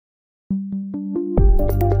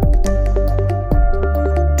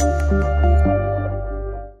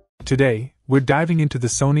Today, we're diving into the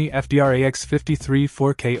Sony FDR-AX53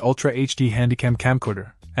 4K Ultra HD Handycam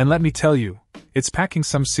camcorder, and let me tell you, it's packing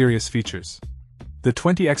some serious features. The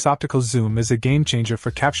 20x optical zoom is a game-changer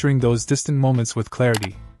for capturing those distant moments with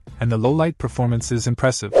clarity, and the low-light performance is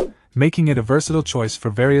impressive, making it a versatile choice for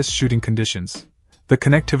various shooting conditions. The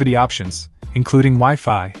connectivity options, including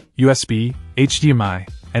Wi-Fi, USB, HDMI,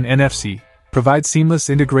 and NFC, provide seamless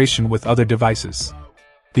integration with other devices.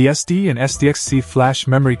 The SD and SDXC flash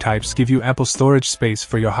memory types give you ample storage space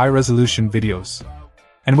for your high-resolution videos.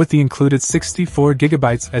 And with the included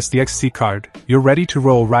 64GB SDXC card, you're ready to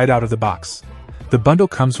roll right out of the box. The bundle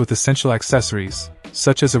comes with essential accessories,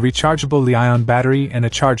 such as a rechargeable Li-ion battery and a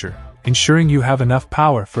charger, ensuring you have enough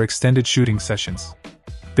power for extended shooting sessions.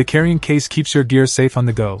 The carrying case keeps your gear safe on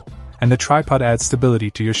the go, and the tripod adds stability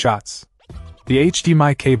to your shots. The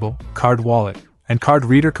HDMI cable, card wallet, and card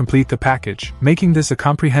reader complete the package, making this a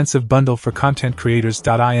comprehensive bundle for content creators.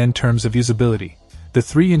 In terms of usability, the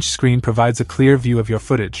 3-inch screen provides a clear view of your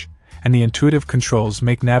footage, and the intuitive controls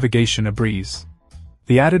make navigation a breeze.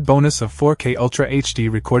 The added bonus of 4K Ultra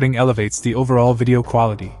HD recording elevates the overall video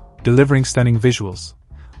quality, delivering stunning visuals.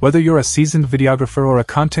 Whether you're a seasoned videographer or a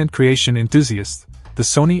content creation enthusiast, the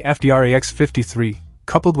Sony FDR-AX53,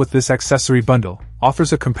 coupled with this accessory bundle,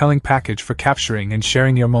 offers a compelling package for capturing and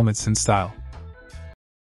sharing your moments in style.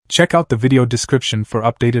 Check out the video description for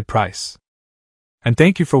updated price. And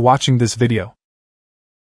thank you for watching this video.